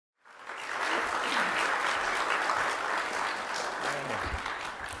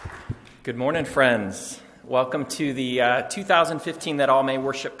Good morning, friends. Welcome to the 2015 That All May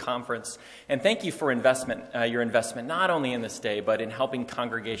Worship Conference. And thank you for your investment not only in this day, but in helping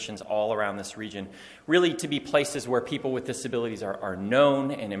congregations all around this region really to be places where people with disabilities are known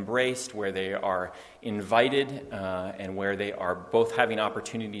and embraced, where they are invited, and where they are both having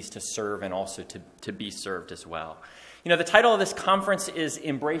opportunities to serve and also to be served as well. You know, the title of this conference is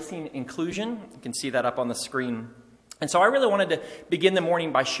Embracing Inclusion. You can see that up on the screen. And so I really wanted to begin the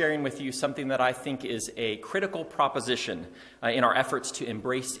morning by sharing with you something that I think is a critical proposition in our efforts to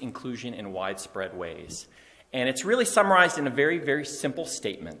embrace inclusion in widespread ways. And it's really summarized in a very, very simple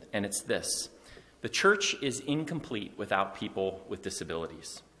statement, and it's this: the church is incomplete without people with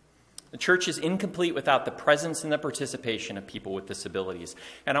disabilities. The church is incomplete without the presence and the participation of people with disabilities.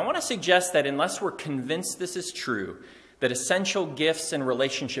 And I want to suggest that unless we're convinced this is true, that essential gifts and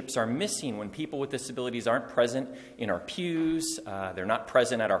relationships are missing when people with disabilities aren't present in our pews, they're not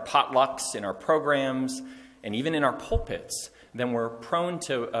present at our potlucks, in our programs, and even in our pulpits, then we're prone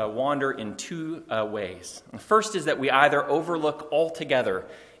to wander in two ways. The first is that we either overlook altogether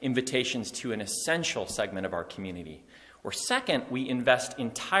invitations to an essential segment of our community, or second, we invest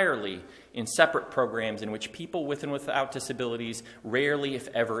entirely in separate programs in which people with and without disabilities rarely, if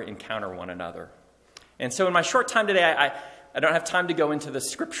ever, encounter one another. And so in my short time today, I don't have time to go into the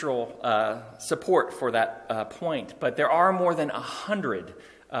scriptural support for that point, but there are more than 100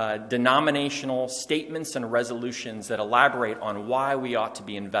 denominational statements and resolutions that elaborate on why we ought to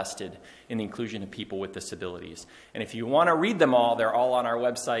be invested in the inclusion of people with disabilities. And if you want to read them all, they're all on our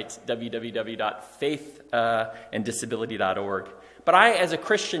website, www.faithanddisability.org. But I, as a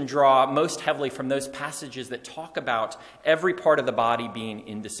Christian, draw most heavily from those passages that talk about every part of the body being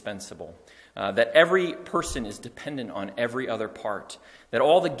indispensable, that every person is dependent on every other part, that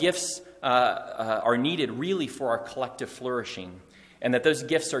all the gifts are needed really for our collective flourishing, and that those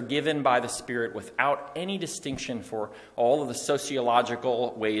gifts are given by the Spirit without any distinction for all of the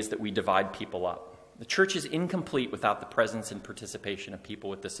sociological ways that we divide people up. The church is incomplete without the presence and participation of people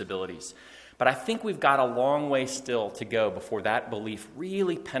with disabilities. But I think we've got a long way still to go before that belief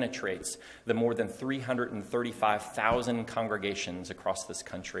really penetrates the more than 335,000 congregations across this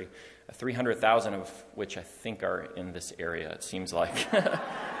country, 300,000 of which I think are in this area, it seems like.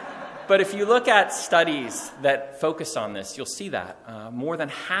 But if you look at studies that focus on this, you'll see that more than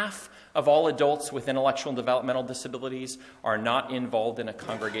half of all adults with intellectual and developmental disabilities are not involved in a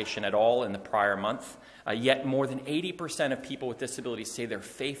congregation at all in the prior month. Yet more than 80% of people with disabilities say their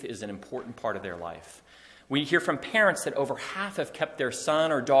faith is an important part of their life. We hear from parents that over half have kept their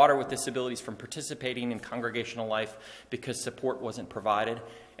son or daughter with disabilities from participating in congregational life because support wasn't provided.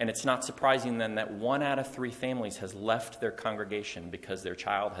 And it's not surprising then that 1 out of 3 families has left their congregation because their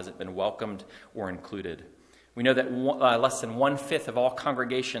child hasn't been welcomed or included. We know that less than 1/5 of all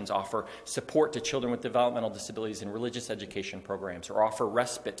congregations offer support to children with developmental disabilities in religious education programs, or offer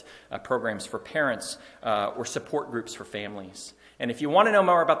respite programs for parents, or support groups for families. And if you want to know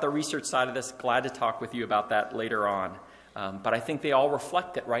more about the research side of this, glad to talk with you about that later on. But I think they all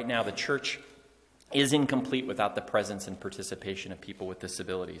reflect that right now the church is incomplete without the presence and participation of people with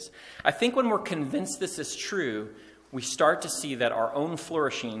disabilities. I think when we're convinced this is true, we start to see that our own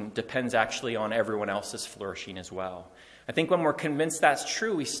flourishing depends actually on everyone else's flourishing as well. I think when we're convinced that's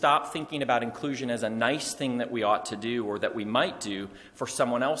true, we stop thinking about inclusion as a nice thing that we ought to do or that we might do for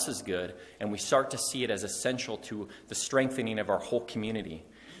someone else's good, and we start to see it as essential to the strengthening of our whole community.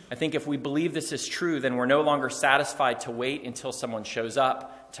 I think if we believe this is true, then we're no longer satisfied to wait until someone shows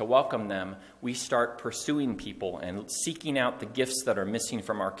up to welcome them. We start pursuing people and seeking out the gifts that are missing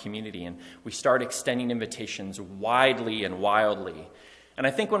from our community, and we start extending invitations widely and wildly. And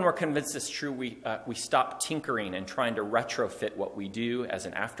I think when we're convinced it's true, we stop tinkering and trying to retrofit what we do as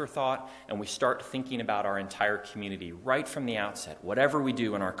an afterthought, and we start thinking about our entire community right from the outset, whatever we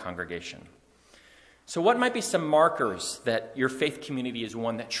do in our congregation. So what might be some markers that your faith community is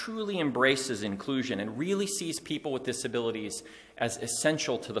one that truly embraces inclusion and really sees people with disabilities as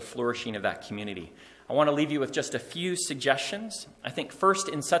essential to the flourishing of that community? I want to leave you with just a few suggestions. I think first,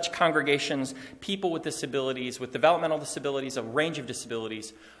 in such congregations, people with disabilities, with developmental disabilities, a range of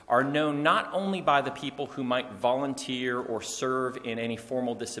disabilities, are known not only by the people who might volunteer or serve in any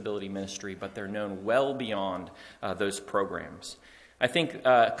formal disability ministry, but they're known well beyond those programs. I think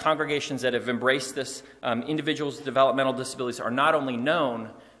congregations that have embraced this, individuals with developmental disabilities are not only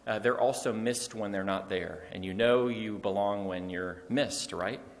known, they're also missed when they're not there. And you know you belong when you're missed,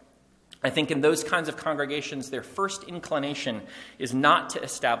 right? I think in those kinds of congregations, their first inclination is not to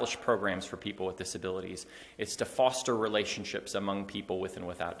establish programs for people with disabilities. It's to foster relationships among people with and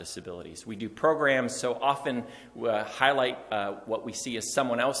without disabilities. We do programs so often highlight what we see as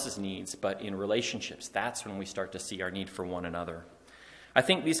someone else's needs, but in relationships, that's when we start to see our need for one another. I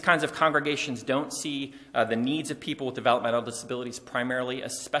think these kinds of congregations don't see the needs of people with developmental disabilities primarily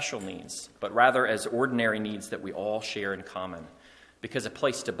as special needs, but rather as ordinary needs that we all share in common. Because a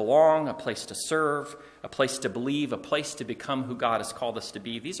place to belong, a place to serve, a place to believe, a place to become who God has called us to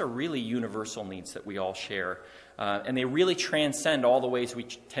be, these are really universal needs that we all share. And they really transcend all the ways we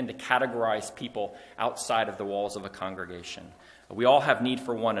tend to categorize people outside of the walls of a congregation. We all have need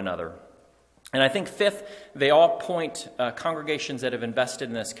for one another. And I think fifth, they all point, congregations that have invested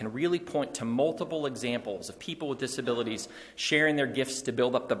in this can really point to multiple examples of people with disabilities sharing their gifts to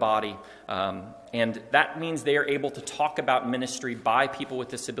build up the body. And that means they are able to talk about ministry by people with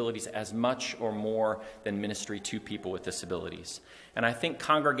disabilities as much or more than ministry to people with disabilities. And I think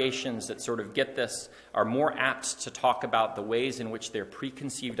congregations that sort of get this are more apt to talk about the ways in which their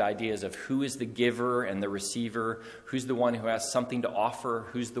preconceived ideas of who is the giver and the receiver, who's the one who has something to offer,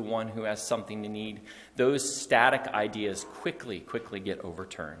 who's the one who has something to need, those static ideas quickly get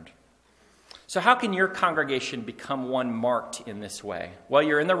overturned. So how can your congregation become one marked in this way? Well,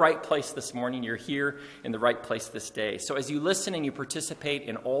 you're in the right place this morning. You're here in the right place this day. So as you listen and you participate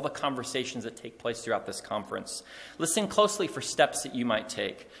in all the conversations that take place throughout this conference, listen closely for steps that you might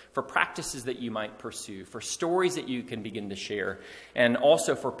take, for practices that you might pursue, for stories that you can begin to share, and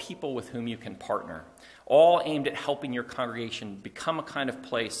also for people with whom you can partner, all aimed at helping your congregation become a kind of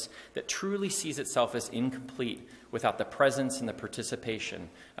place that truly sees itself as incomplete without the presence and the participation,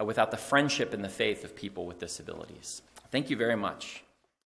 without the friendship and the faith of people with disabilities. Thank you very much.